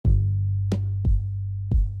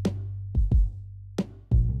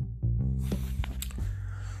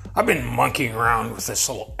I've been monkeying around with this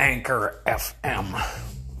little Anchor FM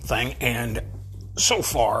thing, and so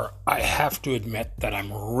far I have to admit that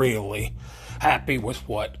I'm really happy with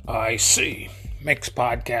what I see. Makes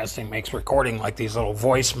podcasting, makes recording like these little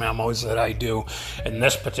voice memos that I do in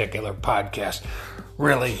this particular podcast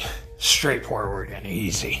really straightforward and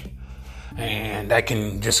easy. And I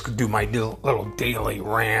can just do my little daily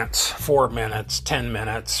rants, 4 minutes, 10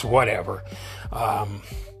 minutes, whatever.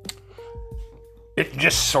 It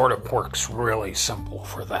just sort of works really simple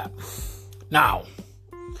for that. Now,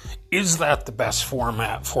 is that the best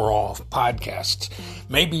format for all podcasts?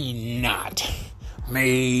 Maybe not.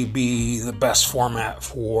 Maybe the best format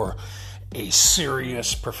for a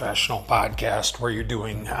serious professional podcast where you're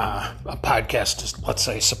doing a podcast to, let's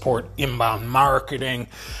say, support inbound marketing.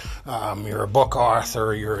 You're a book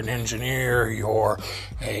author, you're an engineer, you're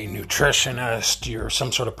a nutritionist, you're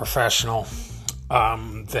some sort of professional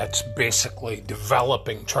that's basically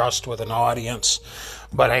developing trust with an audience.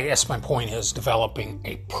 But I guess my point is developing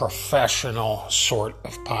a professional sort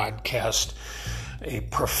of podcast, a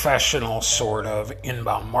professional sort of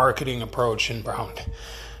inbound marketing approach, inbound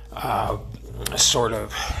sort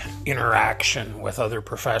of interaction with other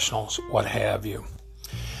professionals, what have you.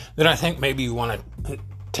 Then I think maybe you want to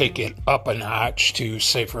take it up a notch to,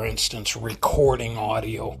 say, for instance, recording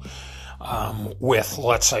audio with,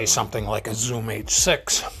 let's say, something like a Zoom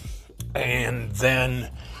H6, and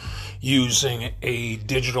then using a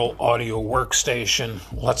digital audio workstation,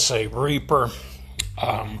 let's say Reaper,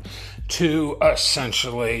 to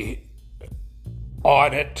essentially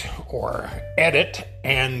audit or edit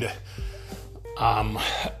and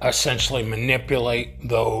essentially manipulate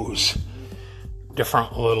those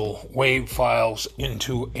different little wave files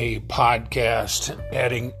into a podcast,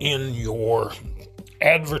 adding in your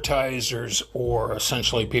advertisers or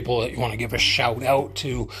essentially people that you want to give a shout out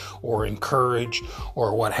to or encourage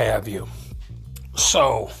or what have you.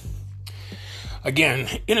 So, again,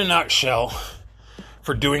 in a nutshell,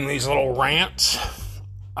 for doing these little rants,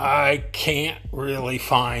 I can't really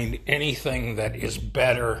find anything that is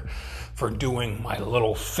better for doing my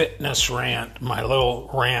little fitness rant, my little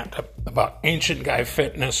rant about Ancient Guy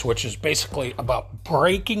Fitness, which is basically about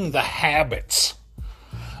breaking the habits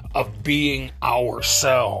of being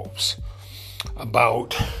ourselves,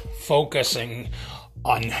 about focusing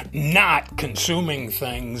on not consuming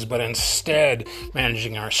things, but instead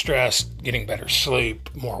managing our stress, getting better sleep,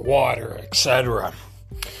 more water, etc.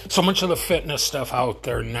 So much of the fitness stuff out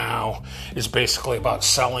there now is basically about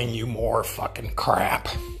selling you more fucking crap,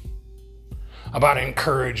 about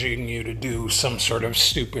encouraging you to do some sort of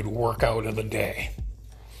stupid workout of the day.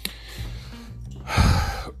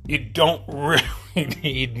 You don't really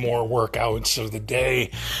need more workouts of the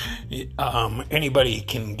day. Anybody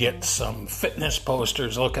can get some fitness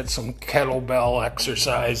posters, look at some kettlebell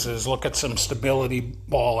exercises, look at some stability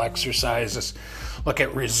ball exercises, look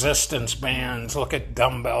at resistance bands, look at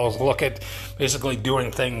dumbbells, look at basically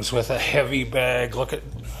doing things with a heavy bag, look at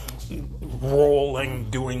rolling,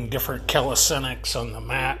 doing different calisthenics on the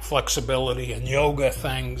mat, flexibility and yoga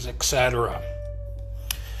things, etc.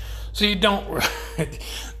 So you don't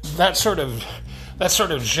that sort of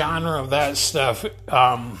genre of that stuff.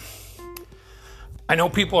 I know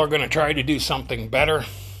people are going to try to do something better,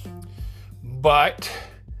 but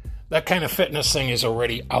that kind of fitness thing is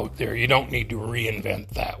already out there. You don't need to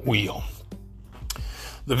reinvent that wheel.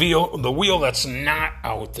 The wheel that's not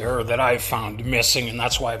out there that I've found missing, and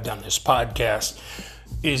that's why I've done this podcast,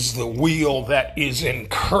 is the wheel that is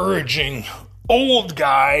encouraging old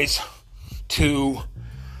guys to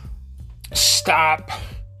stop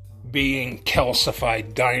being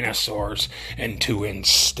calcified dinosaurs and to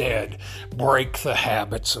instead break the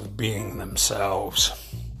habits of being themselves.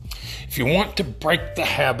 If you want to break the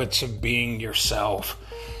habits of being yourself,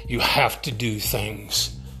 you have to do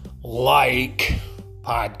things like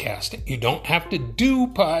podcasting. You don't have to do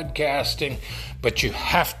podcasting, but you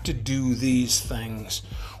have to do these things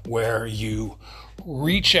where you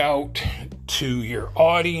reach out to your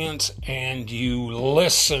audience and you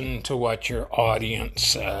listen to what your audience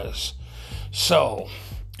says. So,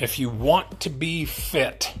 if you want to be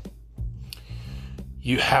fit,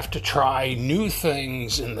 you have to try new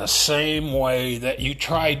things in the same way that you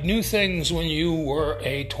tried new things when you were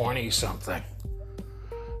a 20-something.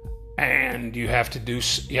 And you have to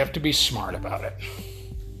be smart about it.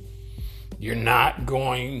 You're not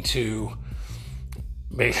going to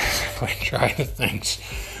basically try the things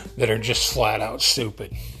that are just flat out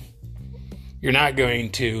stupid. You're not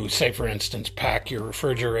going to, say for instance, pack your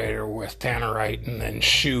refrigerator with Tannerite and then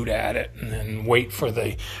shoot at it and then wait for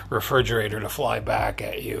the refrigerator to fly back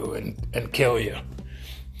at you and kill you.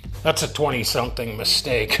 That's a 20-something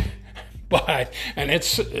mistake. And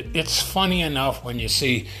it's funny enough when you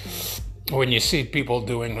see people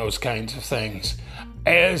doing those kinds of things.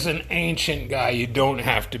 As an ancient guy, you don't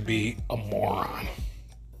have to be a moron.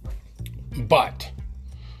 But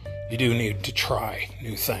you do need to try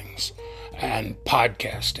new things. And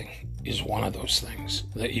podcasting is one of those things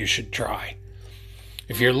that you should try.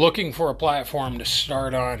 If you're looking for a platform to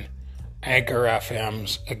start on, Anchor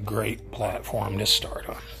FM's a great platform to start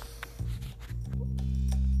on.